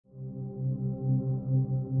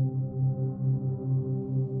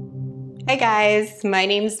Hi guys, my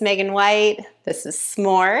name's Megan White. This is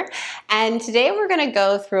S'more, and today we're going to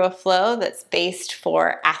go through a flow that's based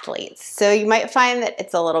for athletes. So you might find that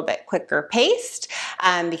it's a little bit quicker paced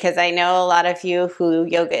because I know a lot of you who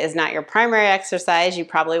yoga is not your primary exercise, you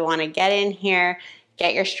probably want to get in here,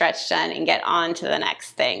 get your stretch done, and get on to the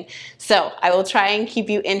next thing. So I will try and keep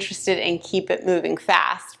you interested and keep it moving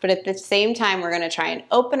fast, but at the same time, we're gonna try and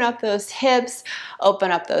open up those hips,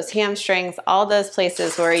 open up those hamstrings, all those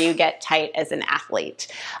places where you get tight as an athlete.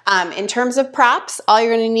 In terms of props, all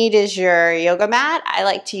you're gonna need is your yoga mat. I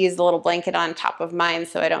like to use a little blanket on top of mine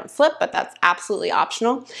so I don't slip, but that's absolutely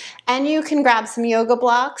optional. And you can grab some yoga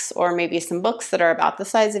blocks or maybe some books that are about the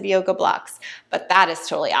size of yoga blocks, but that is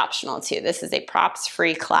totally optional too. This is a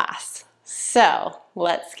props-free class. So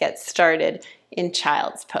let's get started in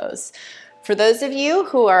child's pose. For those of you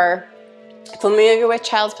who are familiar with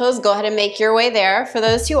child's pose, go ahead and make your way there. For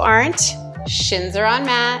those who aren't, shins are on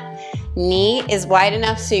mat. Knee is wide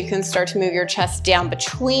enough so you can start to move your chest down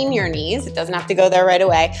between your knees. It doesn't have to go there right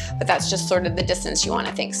away, but that's just sort of the distance you want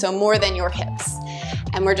to think. So more than your hips.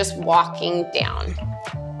 And we're just walking down.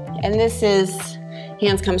 And this is,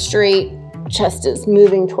 hands come straight, chest is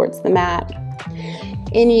moving towards the mat.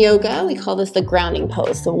 In yoga, we call this the grounding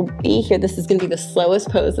pose. So we'll be here. This is going to be the slowest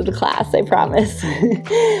pose of the class, I promise.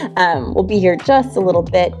 We'll be here just a little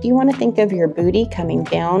bit. You want to think of your booty coming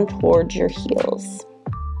down towards your heels.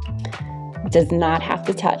 It does not have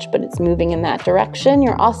to touch, but it's moving in that direction.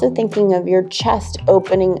 You're also thinking of your chest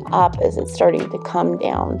opening up as it's starting to come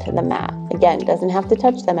down to the mat. Again, it doesn't have to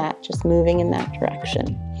touch the mat, just moving in that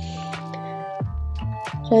direction.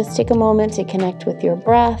 Just take a moment to connect with your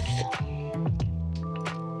breath.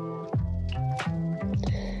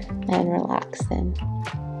 And relax in.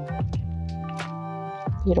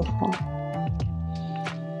 Beautiful.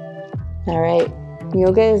 All right,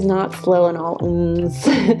 yoga is not slow in all ums.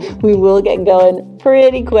 We will get going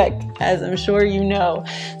pretty quick, as I'm sure you know.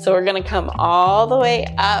 So we're gonna come all the way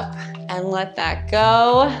up and let that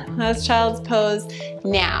go. That's child's pose.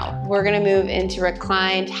 Now, we're gonna move into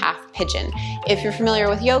reclined half pigeon. If you're familiar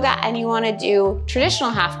with yoga and you wanna do traditional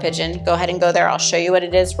half pigeon, go ahead and go there. I'll show you what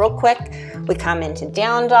it is real quick. We come into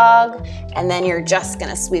down dog, and then you're just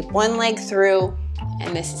gonna sweep one leg through,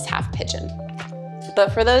 and this is half pigeon.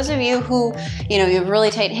 But for those of you who, you have really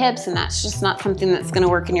tight hips and that's just not something that's gonna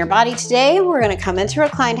work in your body today, we're gonna come into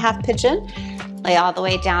reclined half pigeon, lay all the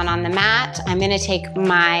way down on the mat. I'm gonna take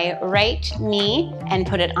my right knee and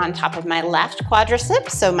put it on top of my left quadricep.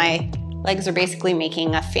 So my legs are basically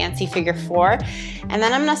making a fancy figure 4. And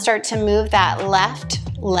then I'm gonna start to move that left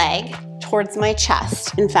leg towards my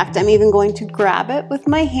chest. In fact, I'm even going to grab it with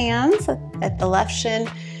my hands at the left shin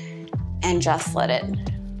and just let it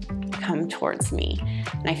come towards me.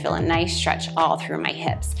 And I feel a nice stretch all through my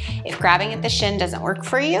hips. If grabbing at the shin doesn't work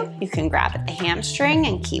for you, you can grab at the hamstring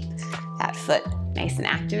and keep that foot nice and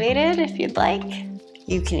activated if you'd like.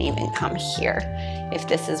 You can even come here if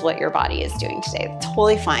this is what your body is doing today.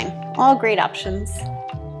 Totally fine. All great options.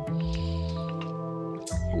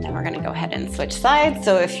 And then we're gonna go ahead and switch sides.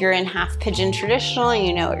 So if you're in half pigeon traditional,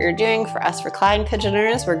 you know what you're doing. For us reclined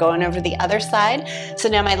pigeoners, we're going over the other side. So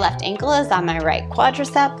now my left ankle is on my right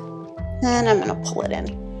quadricep, and I'm gonna pull it in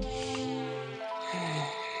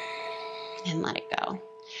and let it go.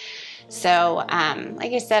 So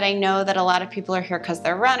like I said, I know that a lot of people are here because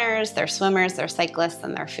they're runners, they're swimmers, they're cyclists,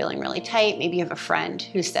 and they're feeling really tight. Maybe you have a friend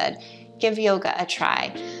who said, give yoga a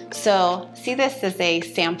try. So see this as a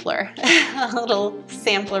sampler, a little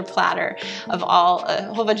sampler platter of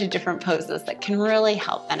a whole bunch of different poses that can really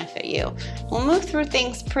help benefit you. We'll move through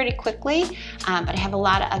things pretty quickly, but I have a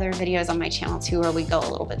lot of other videos on my channel too where we go a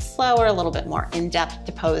little bit slower, a little bit more in-depth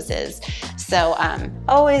to poses. So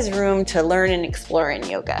always room to learn and explore in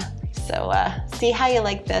yoga. So see how you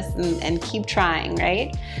like this and keep trying,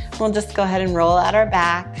 right? We'll just go ahead and roll out our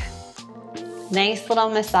back. Nice little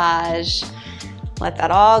massage. Let that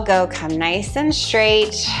all go, come nice and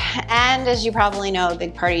straight. And as you probably know, a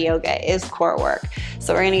big part of yoga is core work.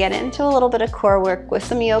 So we're gonna get into a little bit of core work with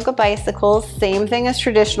some yoga bicycles. Same thing as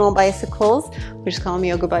traditional bicycles. We just call them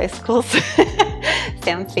yoga bicycles.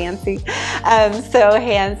 Sounds fancy. So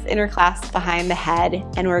hands interclasped behind the head,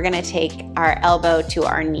 and we're gonna take our elbow to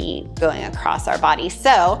our knee going across our body.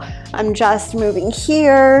 So I'm just moving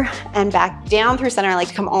here and back down through center. I like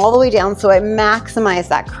to come all the way down so I maximize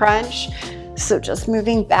that crunch. So just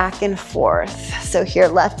moving back and forth. So here,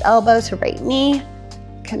 left elbow to right knee,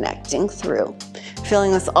 connecting through.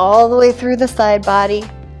 Feeling this all the way through the side body.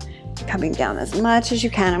 Coming down as much as you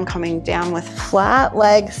can. I'm coming down with flat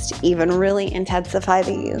legs to even really intensify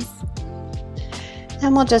these.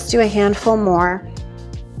 And we'll just do a handful more.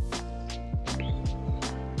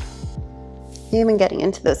 Even getting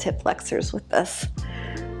into those hip flexors with this.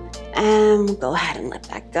 And we'll go ahead and let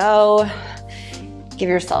that go. Give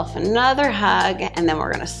yourself another hug, and then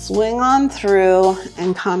we're gonna swing on through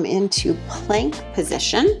and come into plank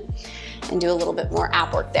position and do a little bit more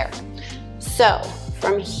ab work there. So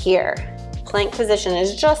from here, plank position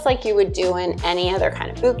is just like you would do in any other kind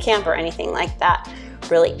of boot camp or anything like that.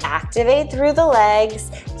 Really activate through the legs.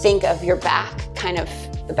 Think of your back, kind of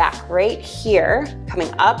the back right here,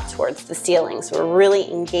 coming up towards the ceiling. So we're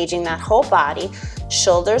really engaging that whole body.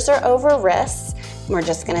 Shoulders are over wrists. We're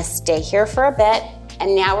just gonna stay here for a bit.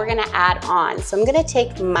 And now we're gonna add on. So I'm gonna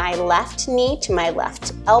take my left knee to my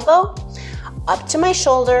left elbow, up to my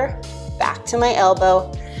shoulder, back to my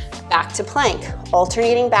elbow, back to plank,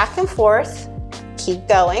 alternating back and forth. Keep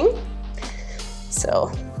going.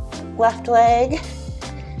 So left leg,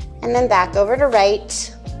 and then back over to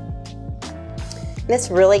right. This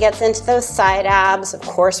really gets into those side abs. Of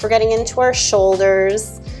course, we're getting into our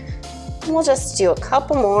shoulders. And we'll just do a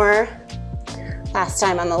couple more. Last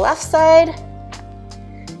time on the left side,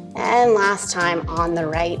 and last time on the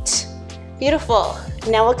right. Beautiful.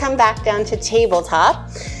 Now we'll come back down to tabletop.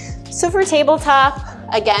 So for tabletop,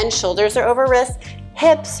 again, shoulders are over wrists,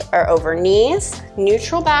 hips are over knees,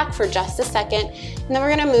 neutral back for just a second, and then we're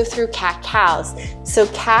gonna move through cat-cows. So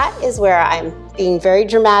cat is where I'm being very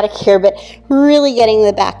dramatic here, but really getting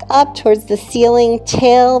the back up towards the ceiling,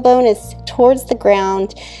 tailbone is towards the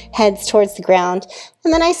ground, head's towards the ground,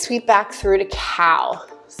 and then I sweep back through to cow.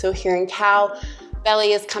 So here in cow,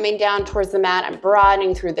 belly is coming down towards the mat. I'm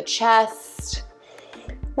broadening through the chest.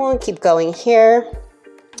 We'll keep going here.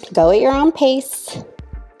 Go at your own pace.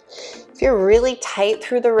 If you're really tight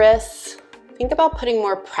through the wrists, think about putting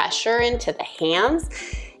more pressure into the hands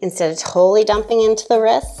instead of totally dumping into the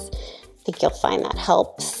wrists. I think you'll find that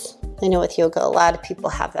helps. I know with yoga, a lot of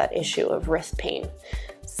people have that issue of wrist pain.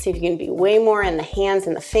 See if you can be way more in the hands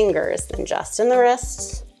and the fingers than just in the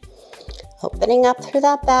wrists. Opening up through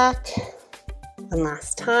that back. One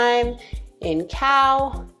last time, in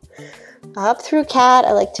cow, up through cat.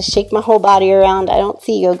 I like to shake my whole body around. I don't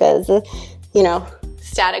see yoga as a,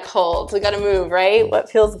 static hold. We gotta move, right? What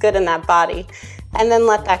feels good in that body. And then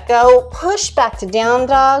let that go. Push back to down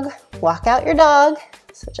dog. Walk out your dog.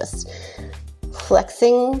 So just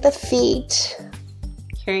flexing the feet.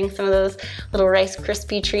 Hearing some of those little Rice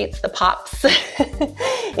Krispie treats, the pops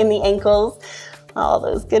in the ankles. All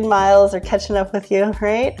those good miles are catching up with you,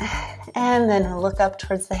 right? And then look up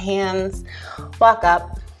towards the hands, walk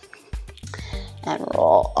up, and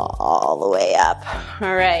roll all the way up.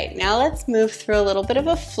 All right, now let's move through a little bit of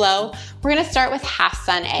a flow. We're gonna start with half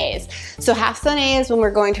sun A's. So half sun A is when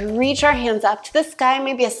we're going to reach our hands up to the sky,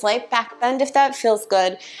 maybe a slight back bend if that feels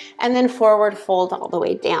good, and then forward fold all the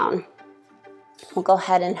way down. We'll go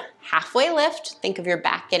ahead and halfway lift. Think of your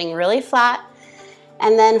back getting really flat,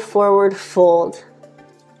 and then forward fold.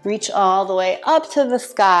 Reach all the way up to the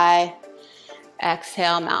sky.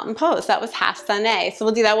 Exhale, mountain pose. That was half sun A. So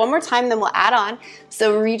we'll do that one more time, then we'll add on.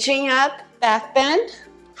 So reaching up, back bend,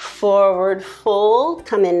 forward fold,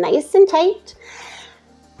 come in nice and tight.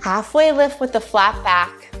 Halfway lift with the flat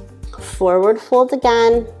back, forward fold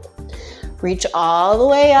again. Reach all the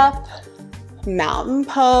way up, mountain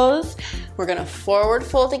pose. We're gonna forward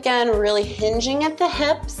fold again, really hinging at the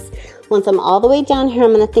hips. Once I'm all the way down here,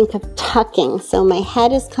 I'm gonna think of tucking. So my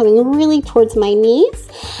head is coming really towards my knees.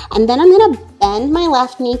 And then I'm gonna bend my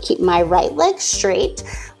left knee, keep my right leg straight.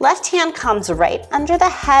 Left hand comes right under the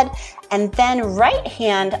head, and then right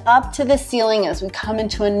hand up to the ceiling as we come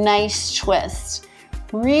into a nice twist.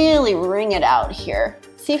 Really wring it out here.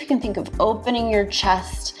 See if you can think of opening your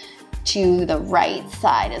chest to the right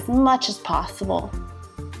side as much as possible.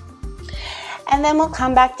 And then we'll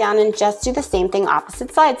come back down and just do the same thing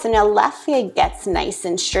opposite side. So now left leg gets nice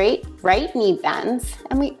and straight, right knee bends,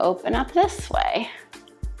 and we open up this way.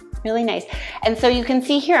 Really nice. And so you can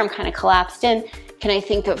see here, I'm kind of collapsed in. Can I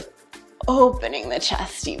think of opening the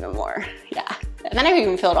chest even more? Yeah. And then I can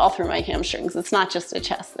even feel it all through my hamstrings. It's not just a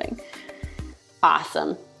chest thing.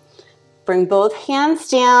 Awesome. Bring both hands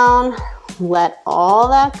down, let all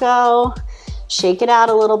that go. Shake it out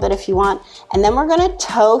a little bit if you want. And then we're gonna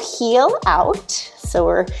toe heel out. So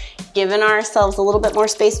we're giving ourselves a little bit more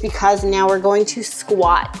space because now we're going to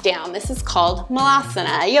squat down. This is called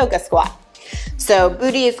Malasana, a yoga squat. So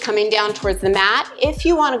booty is coming down towards the mat. If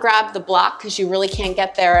you wanna grab the block, because you really can't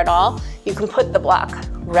get there at all, you can put the block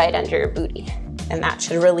right under your booty. And that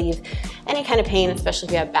should relieve any kind of pain, especially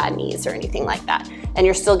if you have bad knees or anything like that. And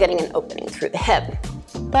you're still getting an opening through the hip.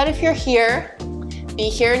 But if you're here, be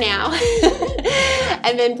here now.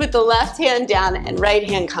 And then put the left hand down and right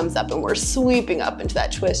hand comes up, and we're sweeping up into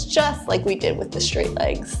that twist just like we did with the straight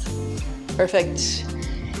legs. Perfect.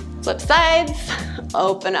 Flip sides,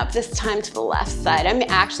 open up this time to the left side. I'm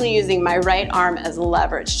actually using my right arm as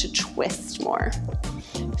leverage to twist more.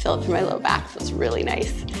 Feel it through my low back, feels really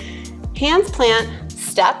nice. Hands plant,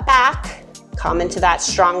 step back, come into that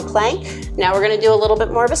strong plank. Now we're gonna do a little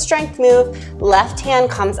bit more of a strength move. Left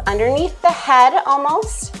hand comes underneath the head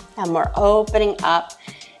almost, and we're opening up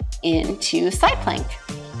into side plank.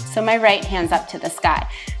 So my right hand's up to the sky.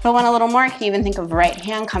 If I want a little more, I can even think of right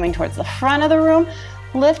hand coming towards the front of the room.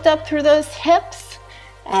 Lift up through those hips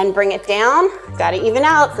and bring it down. Got to even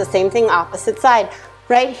out. It's the same thing, opposite side.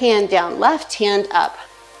 Right hand down, left hand up.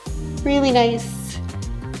 Really nice.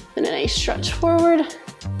 And a nice stretch forward.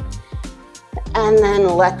 And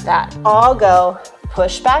then let that all go.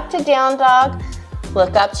 Push back to down dog.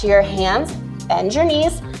 Look up to your hands. Bend your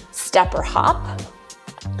knees. Step or hop.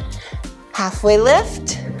 Halfway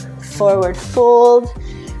lift. Forward fold.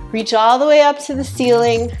 Reach all the way up to the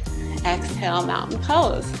ceiling. Exhale, mountain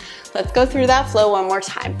pose. Let's go through that flow one more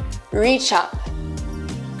time. Reach up,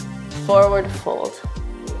 forward fold.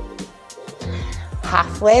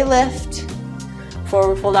 Halfway lift,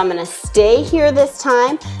 forward fold. I'm gonna stay here this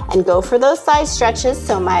time and go for those side stretches.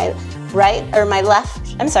 So my right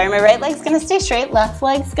leg's gonna stay straight, left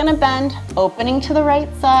leg's gonna bend, opening to the right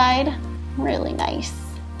side. Really nice.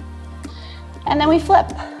 And then we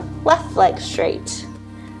flip, left leg straight.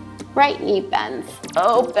 Right knee bends,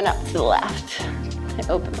 open up to the left. I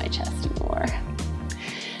open my chest more.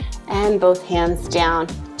 And both hands down.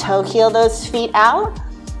 Toe heel those feet out.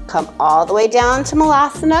 Come all the way down to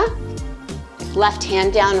Malasana. Left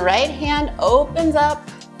hand down, right hand opens up.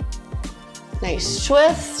 Nice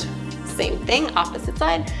twist. Same thing, opposite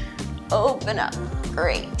side. Open up,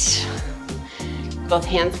 great. Both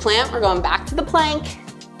hands plant, we're going back to the plank.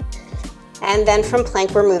 And then from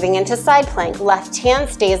plank, we're moving into side plank. Left hand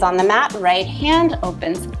stays on the mat, right hand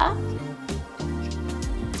opens up.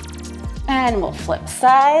 And we'll flip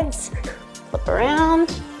sides, flip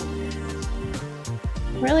around.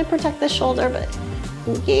 Really protect the shoulder, but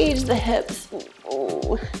engage the hips.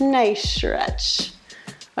 Ooh, nice stretch.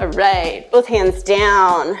 All right, both hands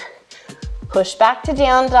down. Push back to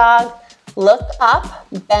down dog. Look up,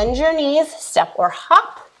 bend your knees, step or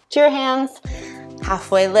hop to your hands.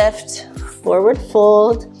 Halfway lift, forward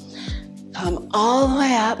fold, come all the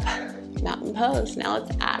way up, mountain pose. Now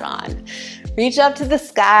let's add on. Reach up to the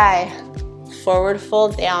sky, forward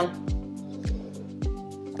fold down.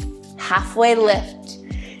 Halfway lift,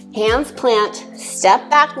 hands plant, step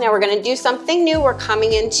back. Now we're gonna do something new. We're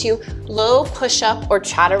coming into low push-up or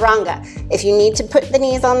chaturanga. If you need to put the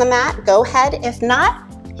knees on the mat, go ahead. If not,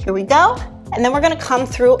 here we go. And then we're gonna come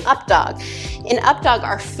through up dog. In up dog,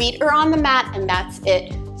 our feet are on the mat and that's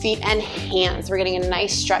it. Feet and hands. We're getting a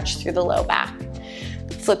nice stretch through the low back.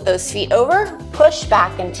 Flip those feet over, push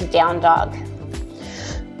back into down dog.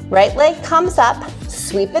 Right leg comes up,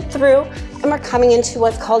 sweep it through, and we're coming into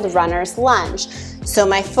what's called runner's lunge. So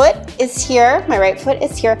my foot is here, my right foot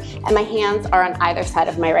is here, and my hands are on either side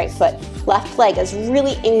of my right foot. Left leg is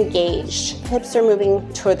really engaged. Hips are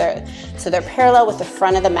moving toward so they're parallel with the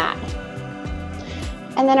front of the mat.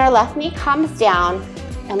 And then our left knee comes down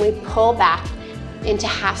and we pull back into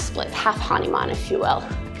half split, half Hanuman, if you will.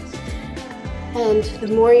 And the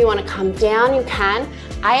more you want to come down, you can.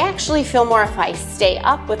 I actually feel more if I stay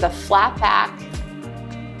up with a flat back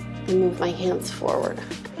and move my hands forward.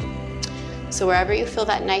 So wherever you feel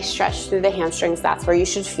that nice stretch through the hamstrings, that's where you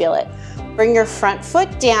should feel it. Bring your front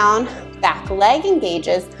foot down, back leg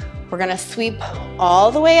engages. We're gonna sweep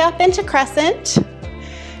all the way up into crescent.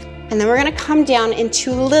 And then we're gonna come down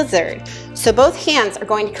into lizard. So both hands are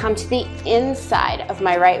going to come to the inside of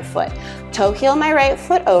my right foot. Toe heel my right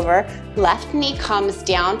foot over, left knee comes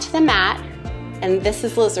down to the mat, and this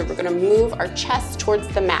is lizard. We're gonna move our chest towards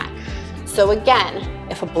the mat. So again,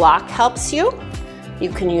 if a block helps you, you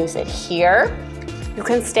can use it here. You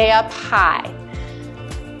can stay up high.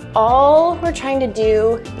 All we're trying to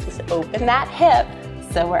do is open that hip,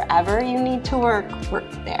 so wherever you need to work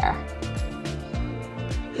there.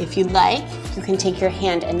 If you'd like, you can take your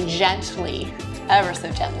hand and gently, ever so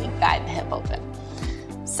gently, guide the hip open.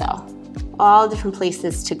 So, all different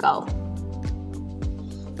places to go.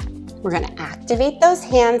 We're gonna activate those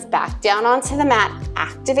hands back down onto the mat,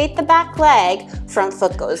 activate the back leg, front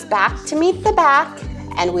foot goes back to meet the back,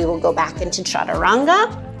 and we will go back into chaturanga,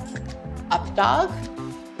 up dog,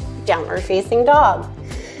 downward facing dog.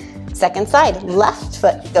 Second side, left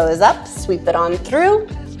foot goes up, sweep it on through,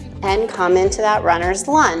 and come into that runner's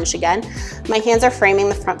lunge. Again, my hands are framing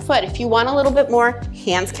the front foot. If you want a little bit more,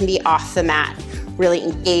 hands can be off the mat. Really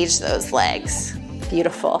engage those legs.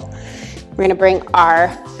 Beautiful. We're gonna bring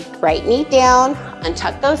our right knee down,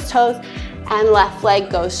 untuck those toes, and left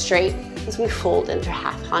leg goes straight as we fold into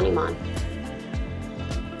half Hanuman.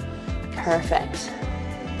 Perfect.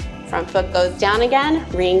 Front foot goes down again,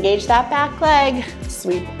 re-engage that back leg,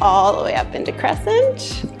 sweep all the way up into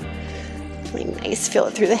crescent. Really nice, feel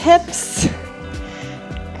it through the hips.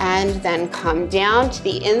 And then come down to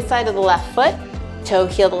the inside of the left foot, toe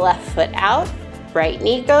heel the left foot out, right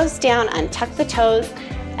knee goes down, untuck the toes,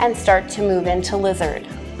 and start to move into lizard.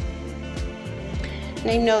 And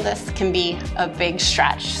I know this can be a big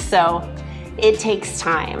stretch, so it takes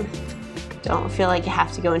time. Don't feel like you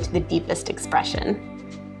have to go into the deepest expression.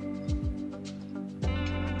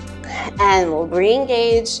 And we'll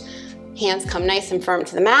re-engage. Hands come nice and firm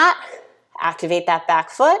to the mat. Activate that back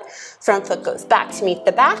foot. Front foot goes back to meet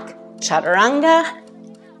the back. Chaturanga,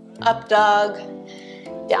 up dog,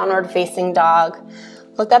 downward facing dog.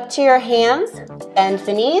 Look up to your hands, bend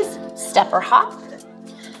the knees, step or hop.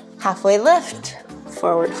 Halfway lift,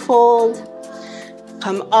 forward fold.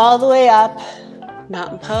 Come all the way up,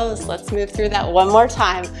 mountain pose. Let's move through that one more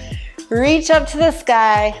time. Reach up to the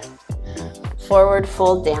sky, forward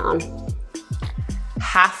fold down.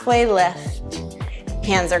 Halfway lift.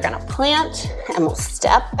 Hands are gonna plant and we'll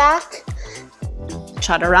step back.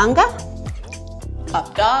 Chaturanga,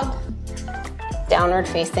 up dog, downward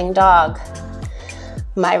facing dog.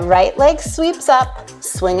 My right leg sweeps up,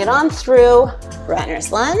 swing it on through,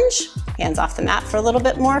 runner's lunge. Hands off the mat for a little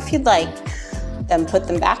bit more if you'd like. Then put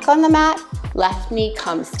them back on the mat, left knee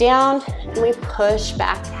comes down, and we push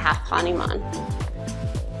back to half Hanuman.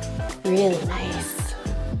 Really nice.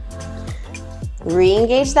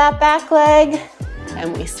 Re-engage that back leg,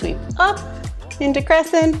 and we sweep up into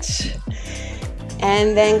crescent,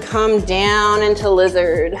 and then come down into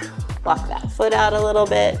lizard. Walk that foot out a little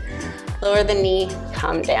bit, lower the knee,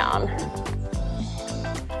 come down.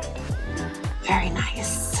 Very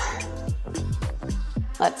nice.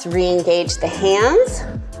 Let's re-engage the hands,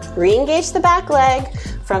 re-engage the back leg,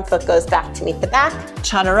 front foot goes back to meet the back,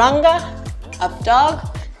 chaturanga, up dog,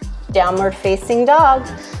 downward facing dog.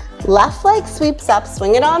 Left leg sweeps up,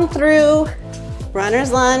 swing it on through,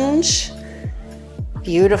 runner's lunge.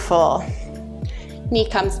 Beautiful. Knee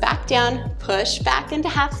comes back down, push back into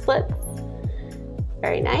half split.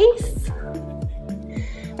 Very nice.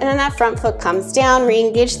 And then that front foot comes down,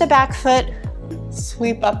 re-engage the back foot,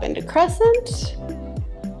 sweep up into crescent.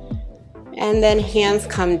 And then hands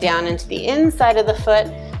come down into the inside of the foot,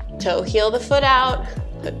 toe heel the foot out,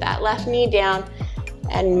 put that left knee down,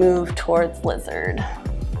 and move towards lizard.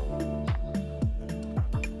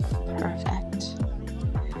 Perfect.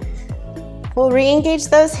 We'll re-engage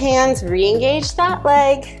those hands, re-engage that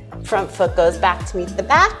leg. Front foot goes back to meet the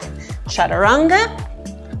back. Chaturanga,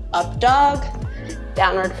 up dog,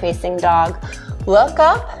 downward facing dog. Look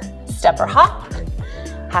up, step or hop,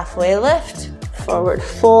 halfway lift, forward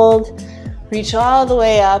fold, reach all the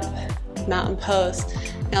way up, mountain pose.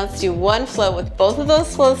 Now let's do one flow with both of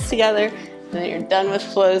those flows together, and then you're done with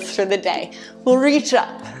flows for the day. We'll reach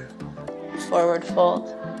up, forward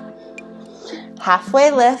fold,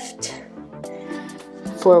 halfway lift,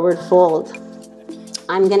 forward fold.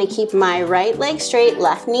 I'm gonna keep my right leg straight,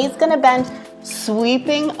 left knee is gonna bend,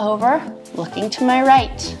 sweeping over, looking to my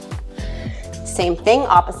right. Same thing,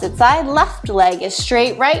 opposite side, left leg is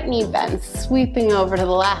straight, right knee bends, sweeping over to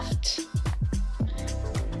the left.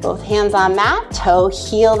 Both hands on mat, toe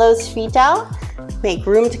heel those feet out. Make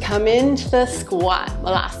room to come into the squat,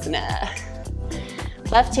 malasana.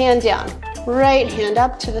 Left hand down, right hand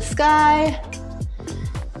up to the sky.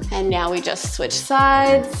 And now we just switch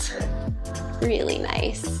sides. Really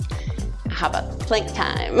nice. How about plank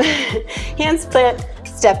time? Hands split,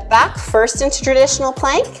 step back, first into traditional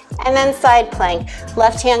plank, and then side plank.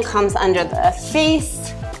 Left hand comes under the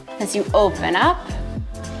face as you open up.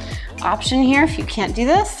 Option here, if you can't do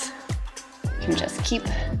this, you can just keep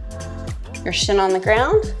your shin on the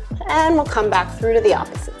ground, and we'll come back through to the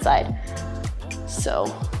opposite side.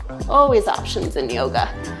 So, always options in yoga.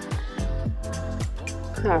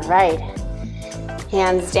 All right,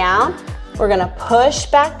 hands down. We're gonna push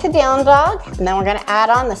back to down dog, and then we're gonna add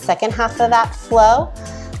on the second half of that flow.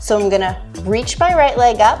 So I'm gonna reach my right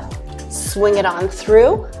leg up, swing it on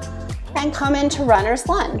through, and come into runner's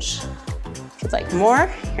lunge. If you'd like more,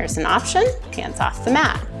 here's an option, hands off the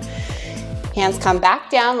mat. Hands come back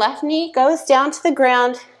down, left knee goes down to the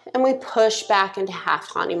ground, and we push back into half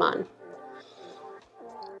Hanuman.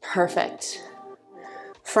 Perfect.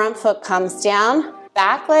 Front foot comes down,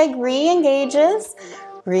 back leg re-engages.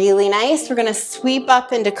 Really nice. We're gonna sweep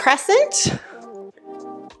up into crescent.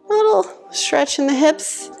 A little stretch in the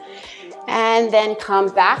hips. And then come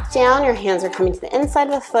back down. Your hands are coming to the inside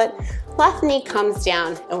of the foot. Left knee comes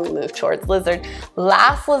down and we move towards lizard.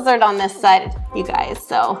 Last lizard on this side, you guys.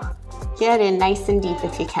 So get in nice and deep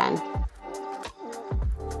if you can.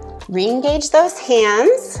 Re-engage those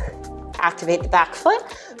hands. Activate the back foot.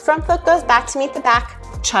 Front foot goes back to meet the back.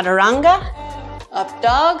 Chaturanga. Up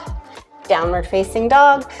dog. Downward facing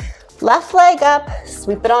dog. Left leg up.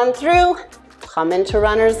 Sweep it on through. Come into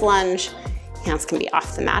runner's lunge. Hands can be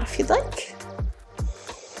off the mat if you'd like.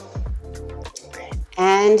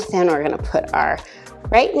 And then we're gonna put our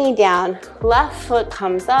right knee down, left foot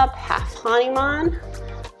comes up, half Hanuman.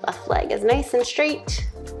 Left leg is nice and straight.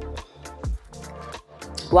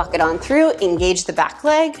 Walk it on through, engage the back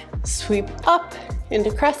leg, sweep up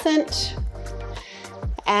into crescent.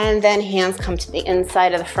 And then hands come to the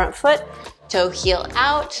inside of the front foot, toe heel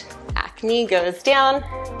out, back knee goes down,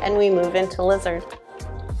 and we move into lizard.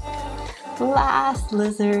 Last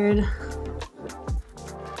lizard.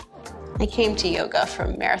 I came to yoga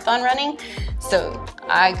from marathon running, so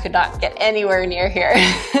I could not get anywhere near here.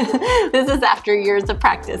 This is after years of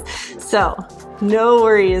practice. So no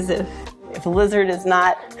worries if lizard is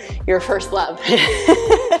not your first love.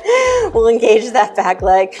 We'll engage that back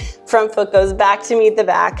leg. Front foot goes back to meet the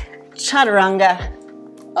back. Chaturanga,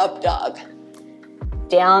 up dog,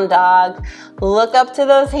 down dog. Look up to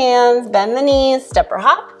those hands, bend the knees, step or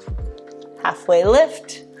hop. Halfway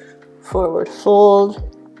lift, forward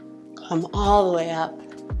fold, come all the way up,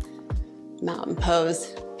 mountain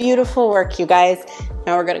pose. Beautiful work, you guys.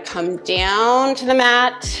 Now we're gonna come down to the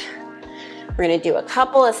mat. We're gonna do a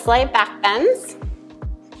couple of slight back bends.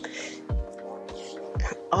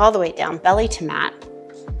 All the way down, belly to mat.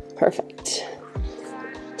 Perfect.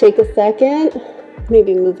 Take a second,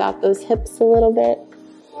 maybe move out those hips a little bit.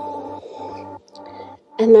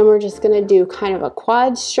 And then we're just gonna do kind of a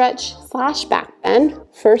quad stretch / back bend.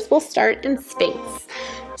 First, we'll start in Sphinx.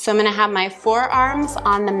 So I'm gonna have my forearms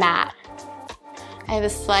on the mat. I have a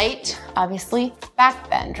slight, obviously, back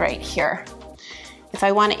bend right here. If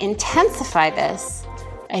I wanna intensify this,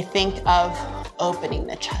 I think of opening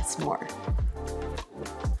the chest more.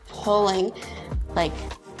 Pulling, like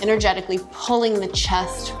energetically pulling the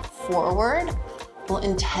chest forward will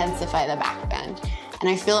intensify the back bend. And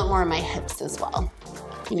I feel it more in my hips as well.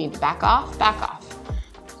 You need to back off,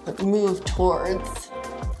 but move towards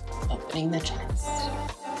opening the chest.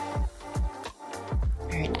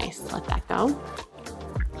 Very nice, let that go.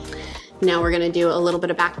 Now we're gonna do a little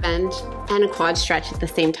bit of back bend and a quad stretch at the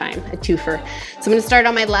same time, a twofer. So I'm gonna start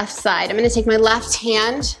on my left side. I'm gonna take my left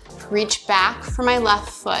hand, reach back for my left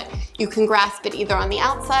foot. You can grasp it either on the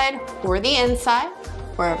outside or the inside,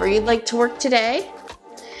 wherever you'd like to work today.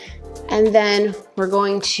 And then we're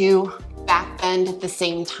going to back bend at the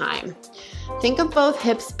same time. Think of both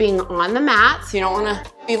hips being on the mat, so you don't wanna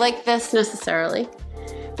be like this necessarily.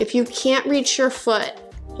 If you can't reach your foot,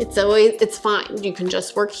 it's fine. You can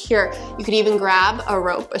just work here. You could even grab a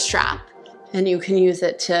rope, a strap, and you can use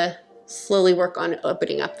it to slowly work on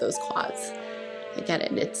opening up those quads. I get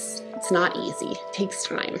it, it's not easy, it takes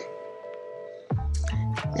time.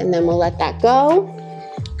 And then we'll let that go.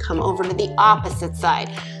 Come over to the opposite side.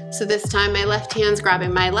 So this time my left hand's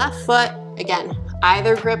grabbing my left foot. Again,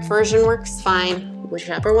 either grip version works fine,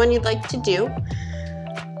 whichever one you'd like to do.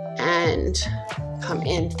 And come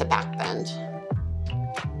into the back bend.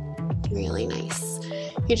 Really nice.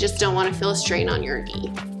 You just don't want to feel a strain on your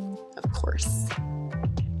knee, of course.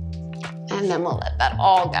 And then we'll let that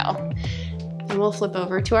all go. And we'll flip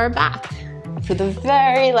over to our back for the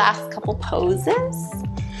very last couple poses.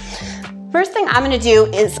 First thing I'm gonna do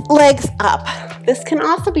is legs up. This can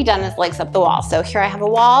also be done as legs up the wall. So here I have a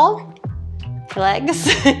wall, legs.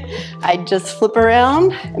 I just flip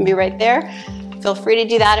around and be right there. Feel free to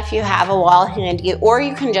do that if you have a wall handy, or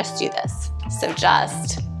you can just do this. So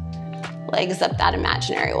just legs up that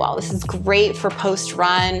imaginary wall. This is great for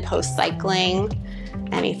post-run, post-cycling,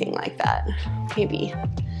 anything like that. Maybe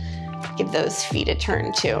give those feet a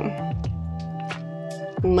turn too.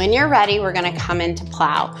 When you're ready, we're gonna come into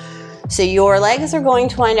plow. So your legs are going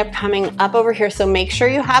to wind up coming up over here, so make sure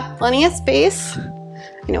you have plenty of space.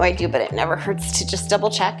 I know I do, but it never hurts to just double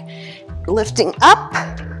check. Lifting up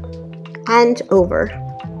and over.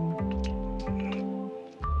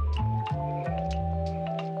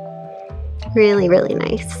 Really, really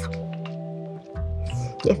nice.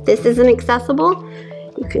 If this isn't accessible,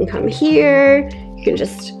 you can come here. You can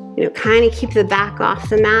just, kind of keep the back off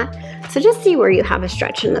the mat. So just see where you have a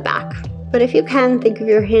stretch in the back. But if you can, think of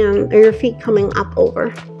your hand or your feet coming up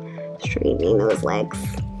over, straightening those legs.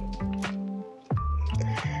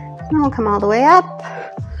 And we'll come all the way up.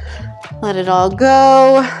 Let it all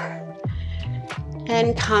go.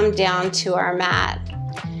 and come down to our mat.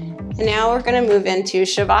 And now we're gonna move into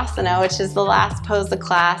Shavasana, which is the last pose of the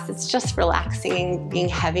class. It's just relaxing and being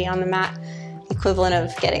heavy on the mat, equivalent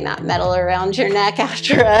of getting that metal around your neck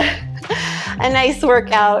after a nice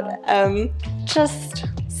workout. Just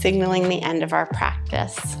signaling the end of our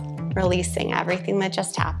practice, releasing everything that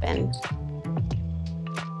just happened.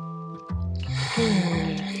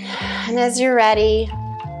 And as you're ready,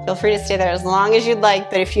 feel free to stay there as long as you'd like,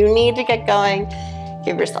 but if you need to get going,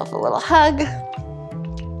 give yourself a little hug.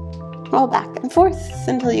 Roll back and forth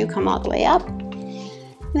until you come all the way up.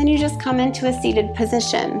 And then you just come into a seated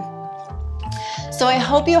position. So I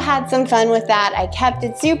hope you had some fun with that. I kept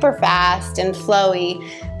it super fast and flowy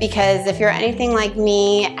because if you're anything like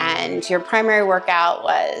me and your primary workout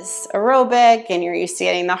was aerobic and you're used to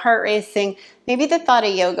getting the heart racing, maybe the thought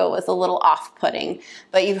of yoga was a little off-putting,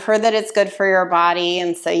 but you've heard that it's good for your body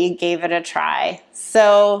and so you gave it a try.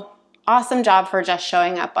 So awesome job for just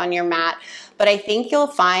showing up on your mat. But I think you'll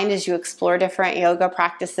find as you explore different yoga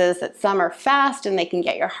practices that some are fast and they can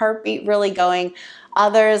get your heartbeat really going.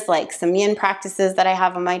 Others, like some yin practices that I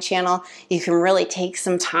have on my channel, you can really take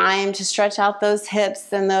some time to stretch out those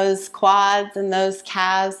hips and those quads and those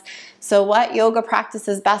calves. So what yoga practice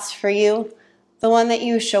is best for you? The one that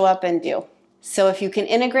you show up and do. So if you can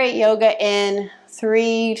integrate yoga in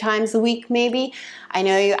 3 times a week maybe, I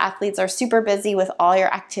know you athletes are super busy with all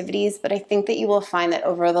your activities, but I think that you will find that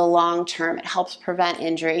over the long term it helps prevent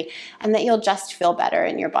injury and that you'll just feel better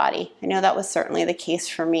in your body. I know that was certainly the case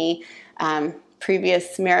for me.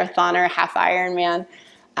 Previous marathoner, half Ironman.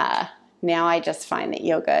 Now I just find that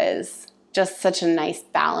yoga is just such a nice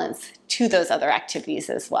balance to those other activities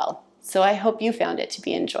as well. So I hope you found it to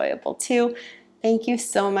be enjoyable too. Thank you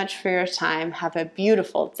so much for your time. Have a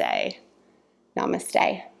beautiful day.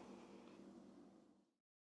 Namaste.